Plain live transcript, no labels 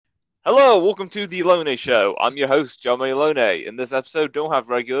Hello, welcome to the Lone Show. I'm your host, John Lone. In this episode, don't have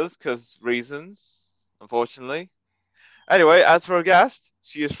regulars because reasons, unfortunately. Anyway, as for our guest,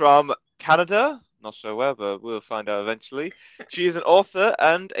 she is from Canada. Not sure where, but we'll find out eventually. She is an author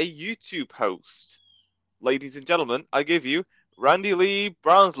and a YouTube host. Ladies and gentlemen, I give you Randy Lee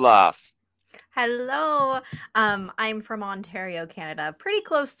Brownslaff. Hello. I'm from Ontario, Canada, pretty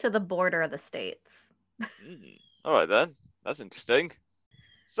close to the border of the states. All right then, that's interesting.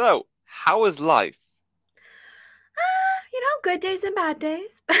 So, how is life? Good days and bad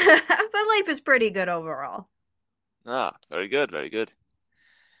days, but life is pretty good overall. Ah, very good, very good.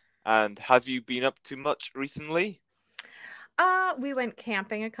 And have you been up to much recently? We went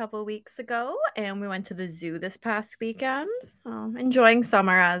camping a couple weeks ago, and we went to the zoo this past weekend. So enjoying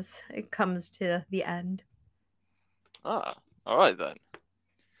summer as it comes to the end. Ah, all right then.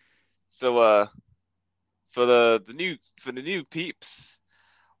 So, for the new peeps,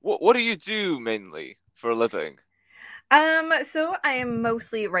 what do you do mainly for a living? So I am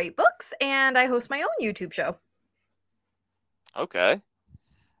mostly write books, and I host my own YouTube show. Okay.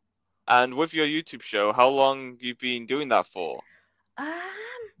 And with your YouTube show, how long you been doing that for? Um,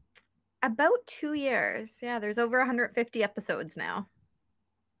 about 2 years. Yeah, there's over 150 episodes now.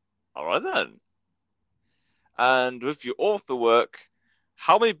 All right then. And with your author work,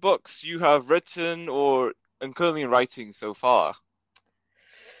 how many books you have written or and currently writing so far?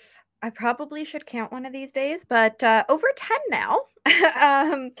 I probably should count one of these days, but over 10 now.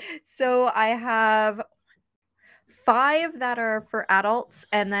 um, so I have five that are for adults,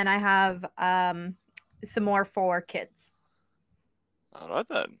 and then I have some more for kids. All right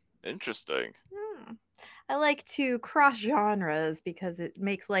then. Interesting. Hmm. I like to cross genres because it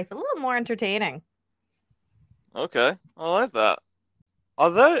makes life a little more entertaining. Okay, I like that.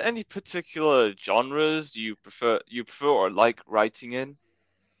 Are there any particular genres you prefer or like writing in?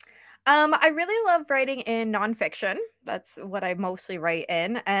 I really love writing in nonfiction. That's what I mostly write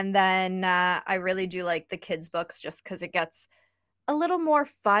in. And then I really do like the kids' books just because it gets a little more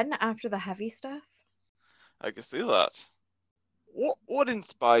fun after the heavy stuff. I can see that. What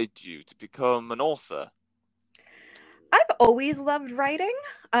inspired you to become an author? I've always loved writing.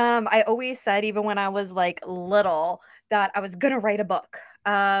 I always said, even when I was like little, that I was gonna write a book.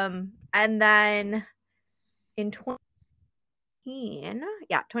 And then in 2017,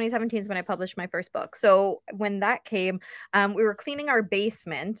 yeah, 2017 is when I published my first book. So when that came, we were cleaning our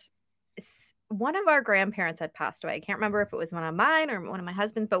basement. One of our grandparents had passed away. I can't remember if it was one of mine or one of my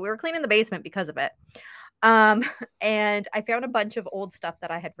husband's, but we were cleaning the basement because of it. Um, and I found a bunch of old stuff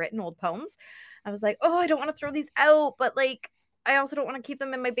that I had written, old poems. I was like, oh, I don't want to throw these out, but like, I also don't want to keep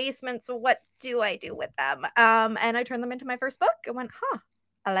them in my basement. So what do I do with them? And I turned them into my first book and went, huh,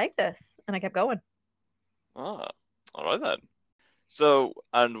 I like this. And I kept going. Ah, all right then. So,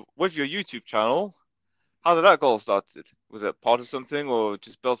 and with your YouTube channel, how did that get all started? Was it part of something or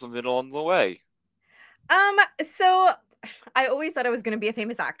just built something along the way? Um, so I always thought I was going to be a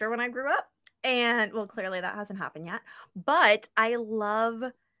famous actor when I grew up. And well, clearly that hasn't happened yet. But I love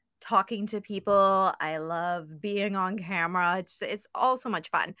talking to people. I love being on camera. It's all so much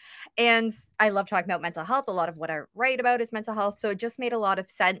fun. And I love talking about mental health. A lot of what I write about is mental health. So it just made a lot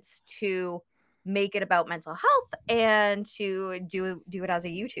of sense to make it about mental health and to do it as a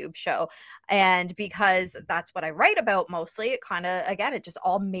YouTube show. And because that's what I write about mostly, it kind of, again, it just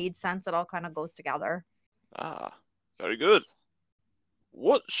all made sense. It all kind of goes together. Ah, very good.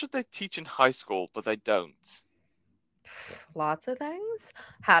 What should they teach in high school, but they don't? Lots of things.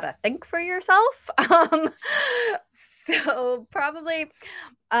 How to think for yourself. So probably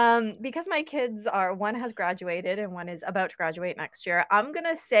because my kids are, one has graduated and one is about to graduate next year, I'm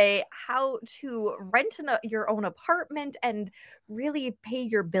gonna say how to rent your own apartment and really pay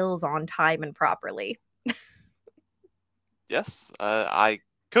your bills on time and properly. Yes, I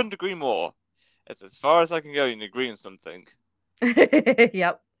couldn't agree more. It's as far as I can go in agreeing something.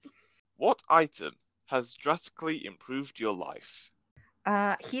 Yep. What item has drastically improved your life?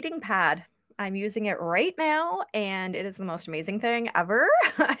 Heating pad. I'm using it right now, and it is the most amazing thing ever.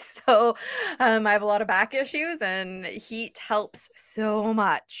 So, I have a lot of back issues, and heat helps so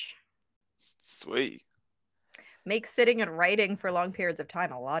much. Sweet. Makes sitting and writing for long periods of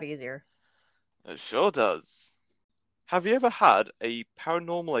time a lot easier. It sure does. Have you ever had a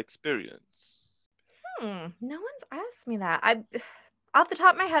paranormal experience? No one's asked me that. I off the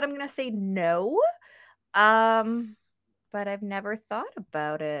top of my head, I'm gonna say no. Um, but I've never thought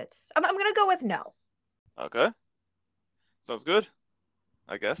about it. I'm gonna go with no. Okay, sounds good,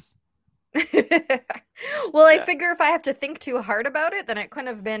 I guess. Well, I Yeah, figure if I have to think too hard about it, then it couldn't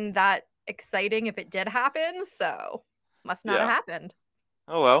have been that exciting if it did happen. So, must not have yeah. happened.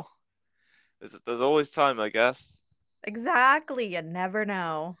 Oh well. There's always time, I guess. Exactly. You never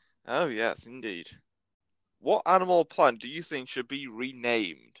know. Oh, yes, indeed. What animal or plant do you think should be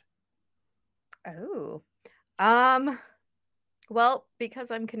renamed? Oh. Um, well,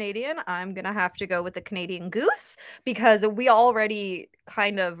 because I'm Canadian, I'm gonna have to go with the Canadian goose because we already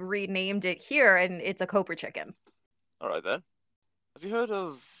kind of renamed it here and it's a copra chicken. All right then. Have you heard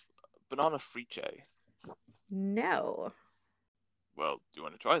of banana friche? No. Well, do you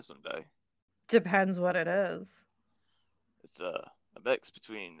want to try it someday? Depends what it is. It's a mix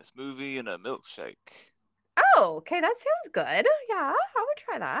between a smoothie and a milkshake. Oh, okay, that sounds good. Yeah, I would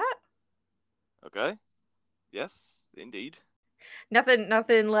try that. Okay? Yes, indeed.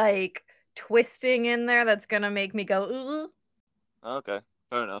 Nothing like twisting in there that's gonna make me go, ooh. Okay,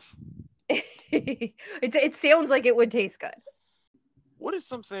 fair enough. It sounds like it would taste good. What is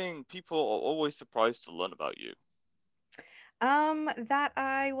something people are always surprised to learn about you? That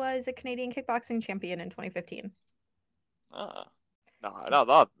I was a Canadian kickboxing champion in 2015. Ah, no,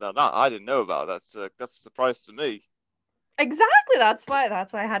 I didn't know about. That's a surprise to me. Exactly. That's why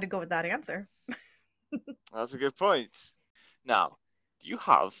I had to go with that answer. That's a good point. Now, do you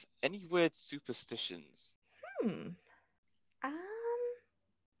have any weird superstitions? Hmm. Um,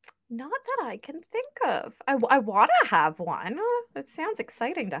 Not that I can think of. I want to have one. It sounds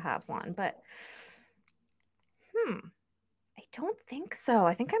exciting to have one, but hmm, I don't think so.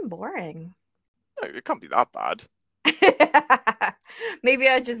 I think I'm boring. No, it can't be that bad. Maybe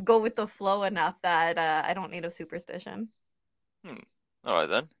I just go with the flow enough that I don't need a superstition. Hmm. All right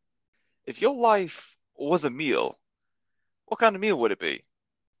then. If your life was a meal, what kind of meal would it be?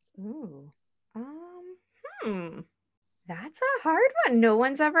 Ooh. Um, hmm. That's a hard one. No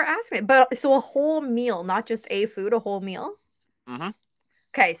one's ever asked me. But so a whole meal, not just a food, a whole meal. Mm-hmm.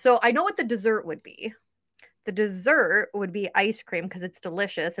 Okay, so I know what the dessert would be. The dessert would be ice cream because it's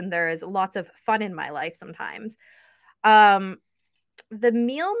delicious and there is lots of fun in my life sometimes. Um, the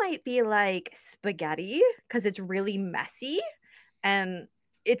meal might be like spaghetti because it's really messy and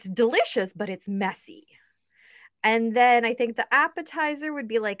it's delicious, but it's messy. And then I think the appetizer would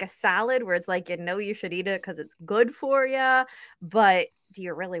be like a salad where it's like, you know, you should eat it because it's good for you. But do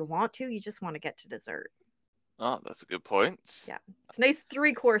you really want to? You just want to get to dessert. Oh, that's a good point. Yeah. It's a nice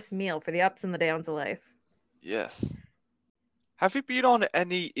three-course meal for the ups and the downs of life. Yes. Have you been on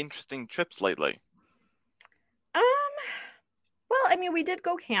any interesting trips lately? Um, well, I mean, we did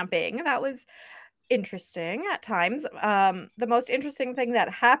go camping. That was interesting at times. The most interesting thing that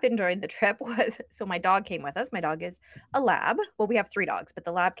happened during the trip was so my dog came with us. My dog is a lab. Well, we have three dogs, but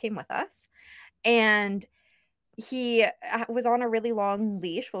the lab came with us. And he was on a really long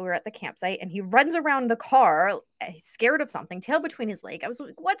leash while we were at the campsite and he runs around the car he's scared of something, tail between his leg. I was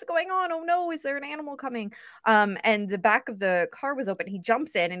like, what's going on? Oh no, is there an animal coming? And the back of the car was open. He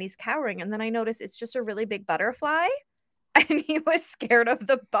jumps in and he's cowering, and then I notice it's just a really big butterfly and he was scared of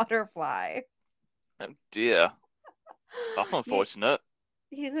the butterfly. Oh dear, that's Yeah, unfortunate.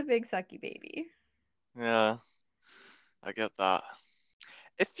 he's a big sucky baby. Yeah, I get that.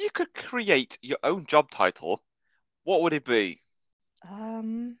 If you could create your own job title, what would it be?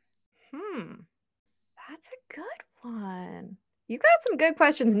 um hmm that's a good one. You got some good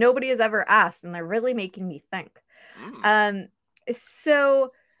questions nobody has ever asked and they're really making me think. Hmm. Um,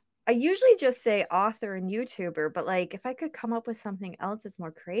 so I usually just say author and YouTuber, but like if I could come up with something else that's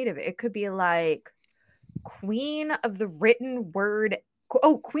more creative, it could be like queen of the written word.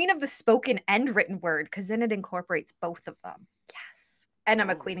 Oh, queen of the spoken and written word, because then it incorporates both of them. Yes. And I'm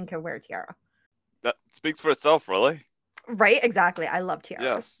a queen Oh, and can wear a tiara. that speaks for itself, really. Right? Exactly. I love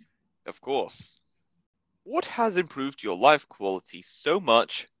tiaras. Yes, of course. What has improved your life quality so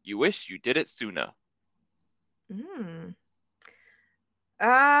much you wish you did it sooner? Mm.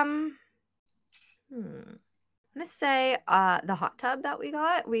 Um, I'm gonna say the hot tub that we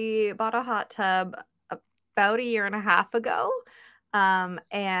got. We bought a hot tub about a year and a half ago.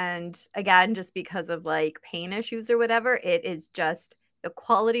 And again, just because of like pain issues or whatever, it is just the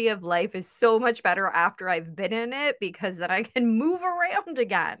quality of life is so much better after I've been in it because then I can move around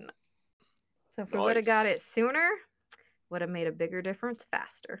again. So if we would have got Nice. it sooner, would have made a bigger difference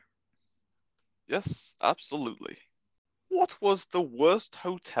faster. Yes, absolutely. What was the worst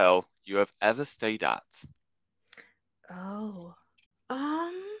hotel you have ever stayed at? Oh.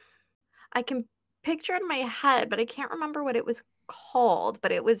 I can picture it in my head, but I can't remember what it was called,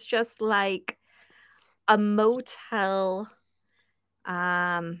 but it was just like a motel.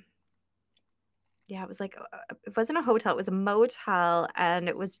 Um, yeah, it was like it wasn't a hotel, it was a motel, and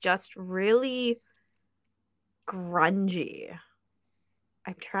it was just really grungy.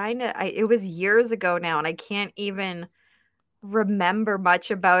 I'm trying to it was years ago now and I can't even remember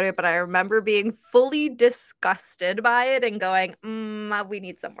much about it, but I remember being fully disgusted by it and going, we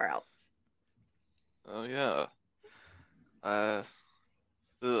need somewhere else. Oh yeah.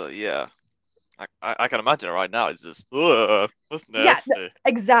 Yeah. I can imagine it right now. It's just, that's Yeah, nasty.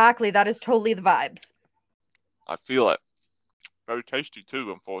 exactly. That is totally the vibes. I feel it. Very tasty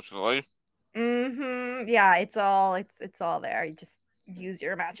too, unfortunately. Yeah, it's all there. You just use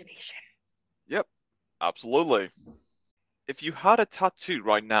your imagination. Yep, absolutely. If you had a tattoo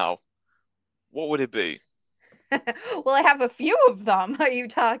right now, what would it be? Well, I have a few of them. Are you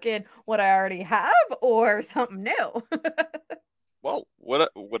talking what I already have or something new? Well,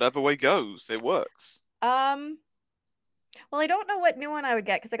 whatever way goes, it works. um, well, I don't know what new one I would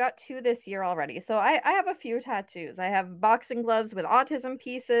get because I got two this year already. So I have a few tattoos. I have boxing gloves with autism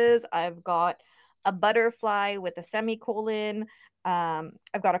pieces. I've got a butterfly with a semicolon. I've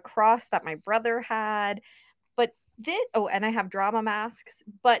got a cross that my brother had. But and I have drama masks.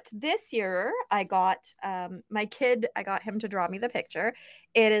 But this year I got my kid, I got him to draw me the picture.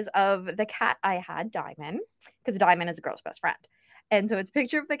 It is of the cat I had, Diamond, because Diamond is a girl's best friend. And so it's a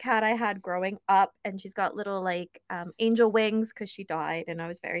picture of the cat I had growing up, and she's got little like angel wings because she died, and I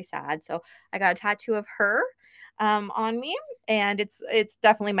was very sad. So I got a tattoo of her on me, and it's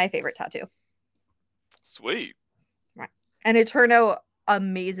definitely my favorite tattoo. Sweet. Right. And it turned out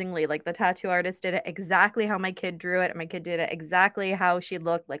amazingly. Like the tattoo artist did it exactly how my kid drew it, and my kid did it exactly how she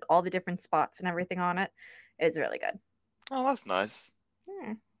looked, like all the different spots and everything on it. It's really good. Oh, that's nice.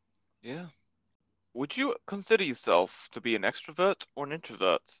 Hmm. Yeah. Would you consider yourself to be an extrovert or an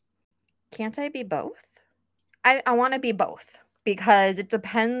introvert? Can't I be both? I want to be both because it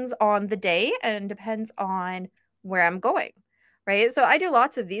depends on the day and depends on where I'm going. Right. So I do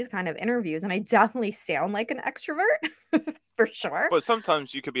lots of these kind of interviews and I definitely sound like an extrovert for sure. But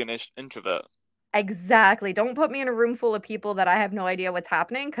sometimes you could be an introvert. Exactly. Don't put me in a room full of people that I have no idea what's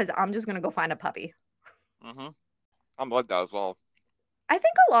happening because I'm just going to go find a puppy. Mm-hmm. I'm like that as well. I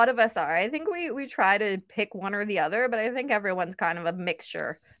think a lot of us are. I think we try to pick one or the other, but I think everyone's kind of a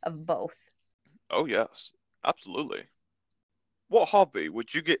mixture of both. Oh, yes. Absolutely. What hobby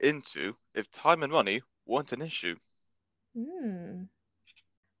would you get into if time and money weren't an issue? Hmm.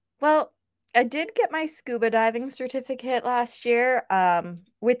 Well, I did get my scuba diving certificate last year,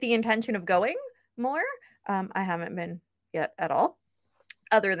 with the intention of going more. I haven't been yet at all,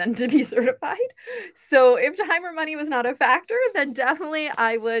 other than to be certified. So if time or money was not a factor, then definitely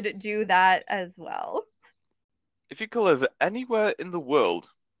I would do that as well. If you could live anywhere in the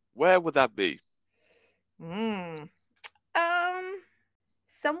world, where would that be? Mm. Um,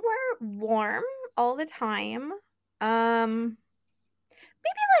 Somewhere warm all the time. Um,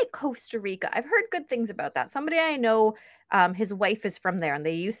 Maybe like Costa Rica. I've heard good things about that. Somebody I know, his wife is from there and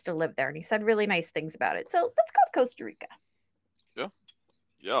they used to live there, and he said really nice things about it. So let's go to Costa Rica. Yeah.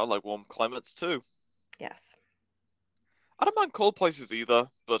 Yeah, I like warm climates too. Yes. I don't mind cold places either,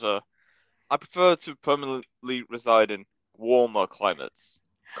 but I prefer to permanently reside in warmer climates.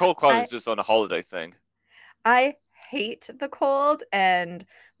 Cold I climates just on a holiday thing. I hate the cold, and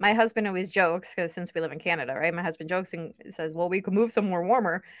my husband always jokes because since we live in Canada, right? My husband jokes and says, "Well, we could move somewhere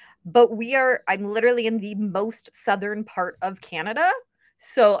warmer," but I'm literally in the most southern part of Canada.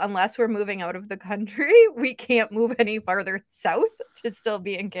 So unless we're moving out of the country, we can't move any farther south to still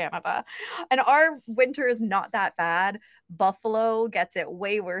be in Canada. And our winter is not that bad. Buffalo gets it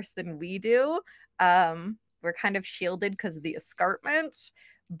way worse than we do. We're kind of shielded because of the escarpment,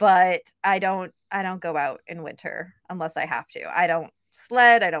 but I don't go out in winter unless I have to. I don't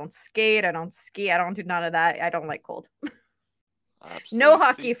sled, I don't skate, I don't ski, I don't do none of that. I don't like cold. I No absolutely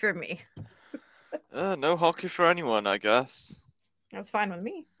hockey see. for me. No hockey for anyone, I guess. That's fine with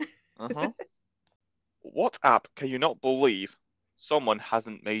me. Uh-huh. What app can you not believe someone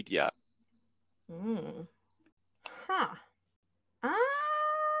hasn't made yet? Mm. Huh. Um,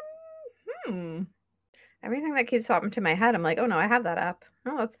 hmm. Everything that keeps popping to my head, I'm like, oh no, I have that app.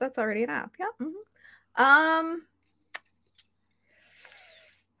 Oh, that's already an app. Yeah. Um,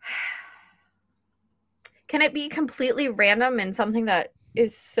 can it be completely random and something that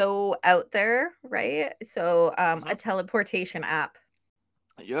is so out there, right? So, a Uh-huh. teleportation app.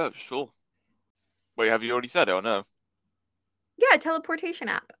 Yeah, sure. Wait, have you already said it or no? Yeah, a teleportation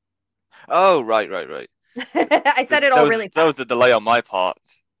app. Oh, right. I said There's, it there all was really there was a fast. delay on my part.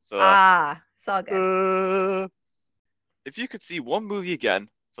 So, It's all good. uh, if you could see one movie again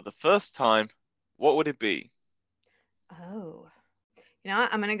for the first time, what would it be? Oh, you know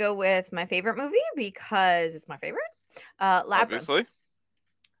what? I'm gonna go with my favorite movie because it's my favorite. Labyrinth. Obviously.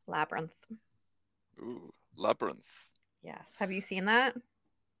 Labyrinth. Ooh, Labyrinth. Yes. Have you seen that?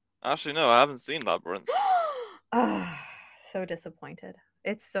 Actually, no, I haven't seen Labyrinth. Oh, So disappointed.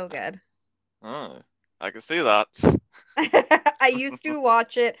 It's so good. Oh, I can see that. I used to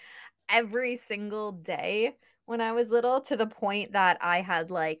watch it every single day when I was little, to the point that I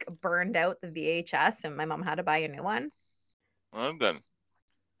had like burned out the VHS and my mom had to buy a new one. Well then,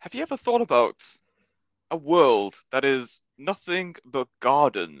 have you ever thought about a world that is nothing but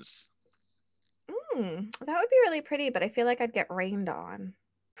gardens? That would be really pretty, but I feel like I'd get rained on.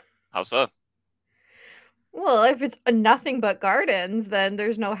 How so? Well, if it's nothing but gardens, then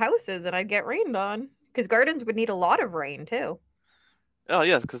there's no houses and I'd get rained on. Because gardens would need a lot of rain too. Oh,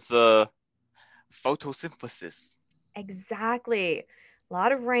 yes, because photosynthesis. Exactly. A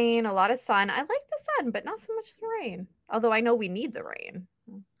lot of rain, a lot of sun. I like the sun, but not so much the rain. Although I know we need the rain.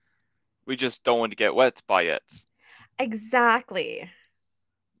 We just don't want to get wet by it. Exactly.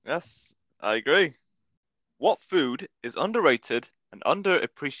 Yes, I agree. What food is underrated and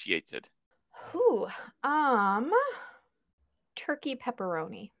underappreciated? Whew. Turkey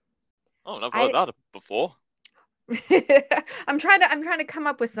pepperoni. Oh, never heard I that before. I'm trying to come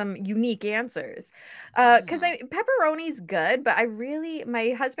up with some unique answers. Because Hmm. pepperoni's good, but my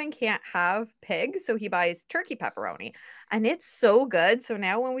husband can't have pig, so he buys turkey pepperoni. And it's so good. So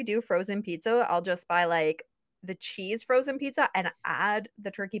now when we do frozen pizza, I'll just buy like the cheese frozen pizza and add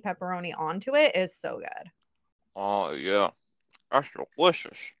the turkey pepperoni onto it. It's so good. Oh, yeah. That's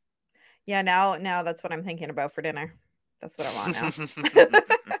delicious. Yeah, now that's what I'm thinking about for dinner. That's what I want now.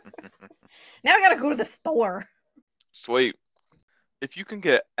 Now I gotta go to the store. Sweet. If you can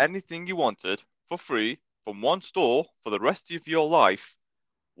get anything you wanted for free from one store for the rest of your life,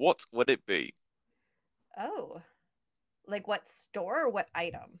 what would it be? Oh, like what store or what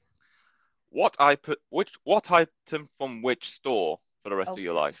item? What item from which store for the rest of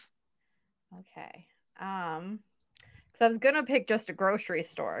your Okay. life? Okay. Because I was gonna pick just a grocery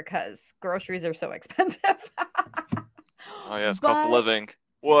store because groceries are so expensive. Oh yes, cost of But living.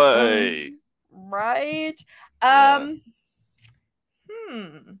 Way. right. Yeah. Um,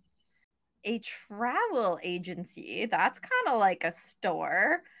 hmm. A travel agency, that's kind of like a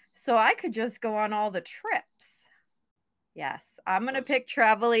store. So I could just go on all the trips. Yes, I'm gonna Yes. pick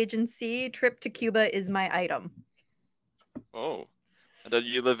travel agency. Trip to Cuba is my item. Oh. And then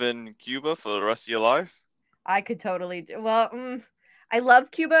you live in Cuba for the rest of your life? I could totally do well. I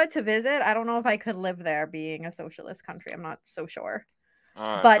love Cuba to visit. I don't know if I could live there being a socialist country. I'm not so sure.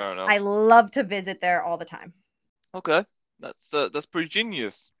 Alright, But fair I enough. love to visit there all the time. Okay. That's pretty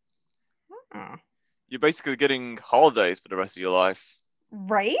genius. Oh, You're basically getting holidays for the rest of your life.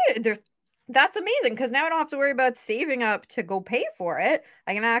 right? That's amazing because now I don't have to worry about saving up to go pay for it.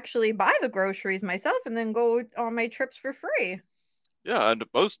 I can actually buy the groceries myself and then go on my trips for free. Yeah, and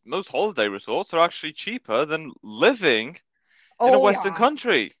most holiday resorts are actually cheaper than living in a Oh Western yeah.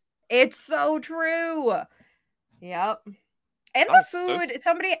 country. It's so true. Yep. And the Nice. food,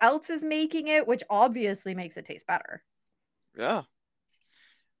 somebody else is making it, which obviously makes it taste better. Yeah.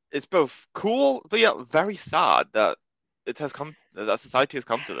 It's both cool, but yeah, very sad that that society has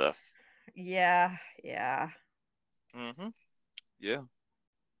come to this. Yeah, yeah. Hmm. Yeah.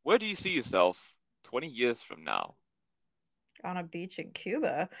 Where do you see yourself 20 years from now? On a beach in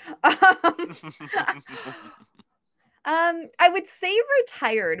Cuba. I would say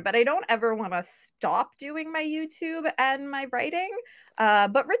retired, but I don't ever want to stop doing my YouTube and my writing.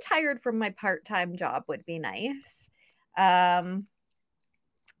 But retired from my part-time job would be nice. Um,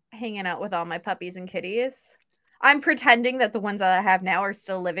 Hanging out with all my puppies and kitties. I'm pretending that the ones that I have now are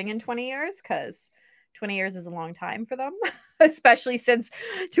still living in 20 years because 20 years is a long time for them, especially since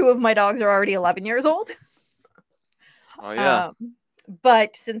two of my dogs are already 11 years old. Oh yeah. Um,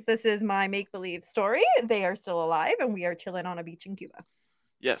 but since this is my make believe story, they are still alive and we are chilling on a beach in Cuba.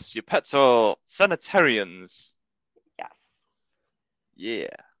 Yes, your pets are sanitarians. Yes.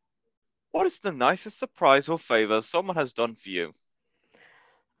 Yeah. What is the nicest surprise or favor someone has done for you?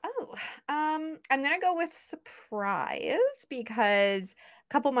 Oh, I'm gonna go with surprise because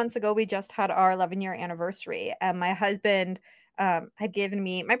a couple months ago we just had our 11-year anniversary, and my husband had given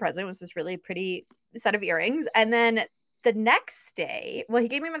me my present was this really pretty set of earrings, and then the next day, well, he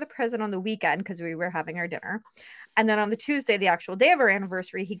gave me the present on the weekend because we were having our dinner, and then on the Tuesday, the actual day of our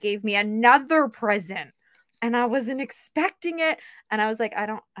anniversary, he gave me another present. And I wasn't expecting it. And I was like, I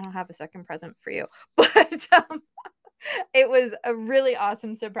don't have a second present for you. But it was a really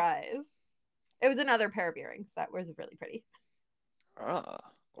awesome surprise. It was another pair of earrings that was really pretty.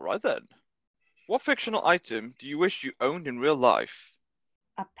 Ah, all right then. What fictional item do you wish you owned in real life?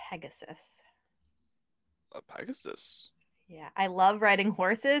 A Pegasus. A Pegasus. Yeah, I love riding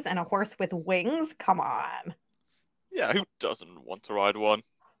horses and a horse with wings. Come on. Yeah, who doesn't want to ride one?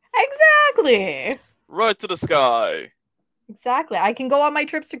 Exactly. Right to the sky. Exactly. I can go on my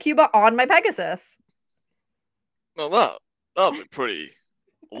trips to Cuba on my Pegasus. Well, that'll be pretty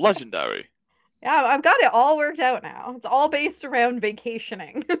legendary. Yeah, I've got it all worked out now. It's all based around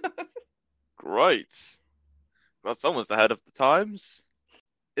vacationing. Great. Well, someone's ahead of the times.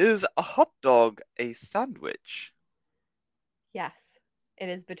 Is a hot dog a sandwich? Yes, it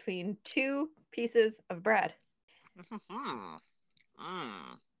is between two pieces of bread. Hmm.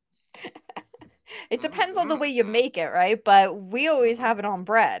 Hmm. It depends on the way you make it, right? But we always have it on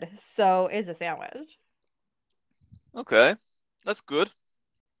bread, so it's a sandwich. Okay, that's good.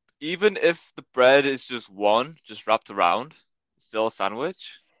 Even if the bread is just one, just wrapped around, still a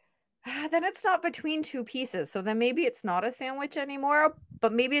sandwich? Then it's not between two pieces, so then maybe it's not a sandwich anymore,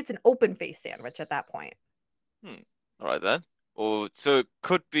 but maybe it's an open faced sandwich at that point. Hmm. All right then. Or so it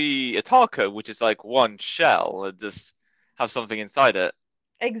could be a taco, which is like one shell and just have something inside it.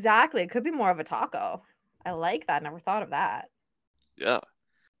 Exactly. It could be more of a taco. I like that. Never thought of that. Yeah.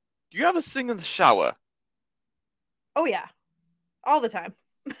 Do you ever sing in the shower? Oh, yeah. All the time.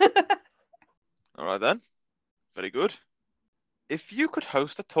 All right then. Very good. If you could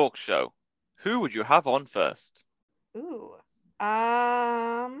host a talk show, who would you have on first? Ooh.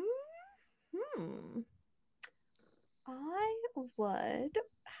 Um, hmm. I would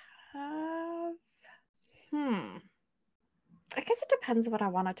have. Hmm. I guess it depends what I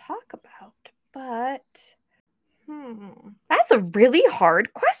want to talk about, but that's a really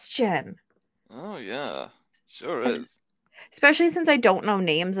hard question. Oh yeah, sure And is. especially since I don't know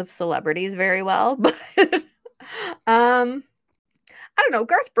names of celebrities very well, but um I don't know,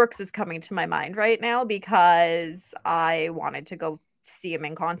 Garth Brooks is coming to my mind right now because I wanted to go see him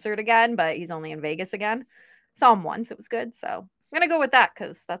in concert again, but he's only in Vegas again. Saw him once, it was good, so I'm gonna go with that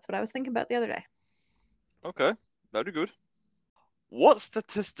because that's what I was thinking about the other day. Okay, very good. What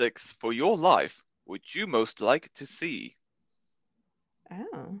statistics for your life would you most like to see?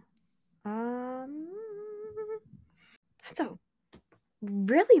 Oh. Um that's a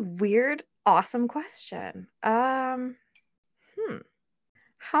really weird, awesome question. Hmm.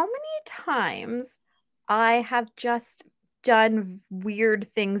 How many times I have just done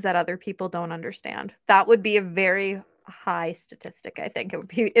weird things that other people don't understand? That would be a very high statistic, I think. It would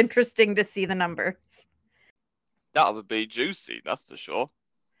be interesting to see the numbers, That would be juicy, that's for sure.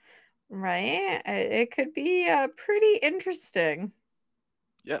 right? It could be pretty interesting.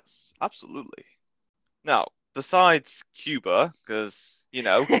 Yes, absolutely. Now, besides Cuba, because,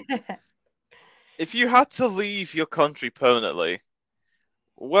 if you had to leave your country permanently,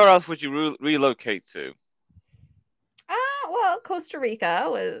 where else would you relocate to? Well, Costa Rica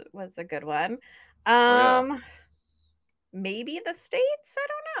was a good one. Oh yeah. Um, maybe the States? I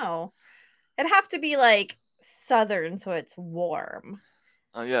don't know. It'd have to be like southern so it's warm.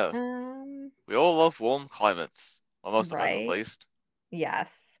 Oh yeah. Um, We all love warm climates. Well, most of us at right. least.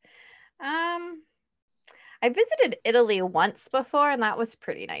 Yes. Um, I visited Italy once before, and that was a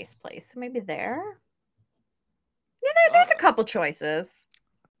pretty nice place. So maybe there. Yeah, there's a Ah. couple choices.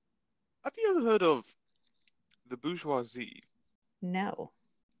 Have you ever heard of the bourgeoisie? No.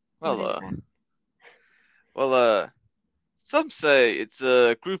 What Well, is uh, that? well, some say it's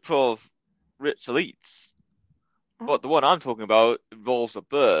a group of rich elites, Oh, but the one I'm talking about involves a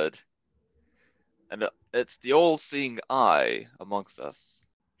bird, and it's the all-seeing eye amongst us.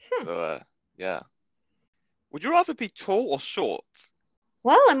 hmm. So, yeah. Would you rather be tall or short?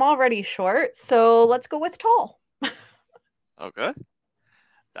 Well, I'm already short, so let's go with tall. Okay,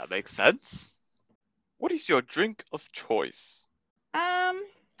 that makes sense. What is your drink of choice?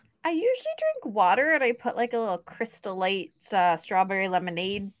 I usually drink water and I put like a little Crystal Light strawberry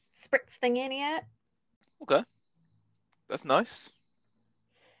lemonade spritz thing in it. Okay, that's nice.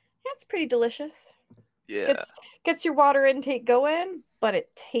 Yeah, it's pretty delicious. Yeah. Gets your water intake going, but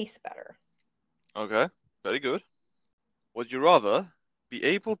it tastes better. Okay, very good. Would you rather be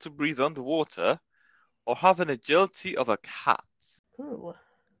able to breathe underwater or have an agility of a cat? Ooh,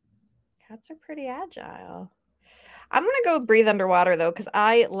 cats are pretty agile. I'm gonna go breathe underwater though, because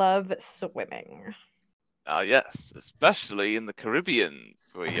I love swimming. Ah, yes, especially in the Caribbean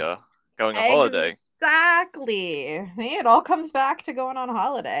where you're going on holiday. Exactly. Hey, it all comes back to going on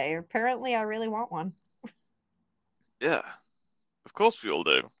holiday. Apparently, I really want one. Yeah, of course we all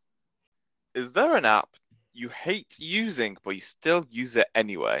do. Is there an app you hate using but you still use it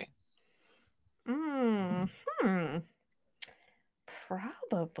anyway? Mm, hmm.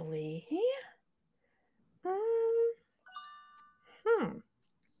 Probably. Um, hmm.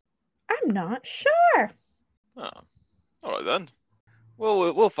 I'm not sure. Oh, all right then.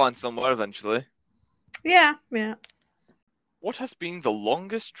 Well, we'll find somewhere eventually. Yeah, yeah. What has been the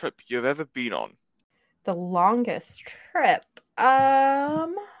longest trip you've ever been on? The longest trip.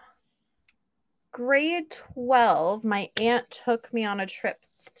 Grade 12, my aunt took me on a trip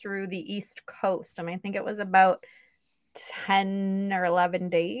through the East Coast, and I think it was about 10 or 11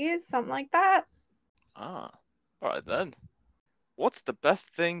 days, something like that. Ah, all right then. What's the best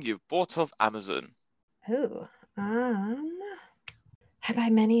thing you've bought off Amazon? Ooh, I buy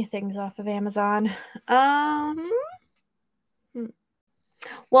many things off of Amazon. Um,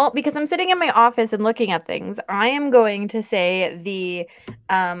 well, because I'm sitting in my office and looking at things, I am going to say the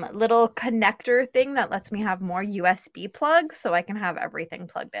little connector thing that lets me have more USB plugs so I can have everything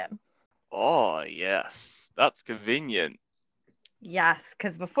plugged in. Oh, yes, that's convenient. Yes,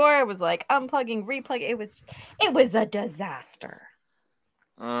 because before it was like unplugging, replugging. It was a disaster.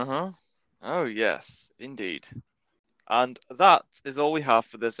 Uh-huh. Oh, yes, indeed. And that is all we have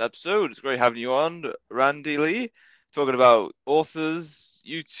for this episode. It's great having you on, Randy Lee, talking about authors,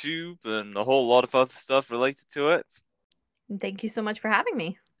 YouTube, and a whole lot of other stuff related to it. And thank you so much for having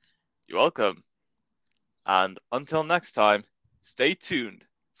me. You're welcome. And until next time, stay tuned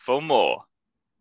for more.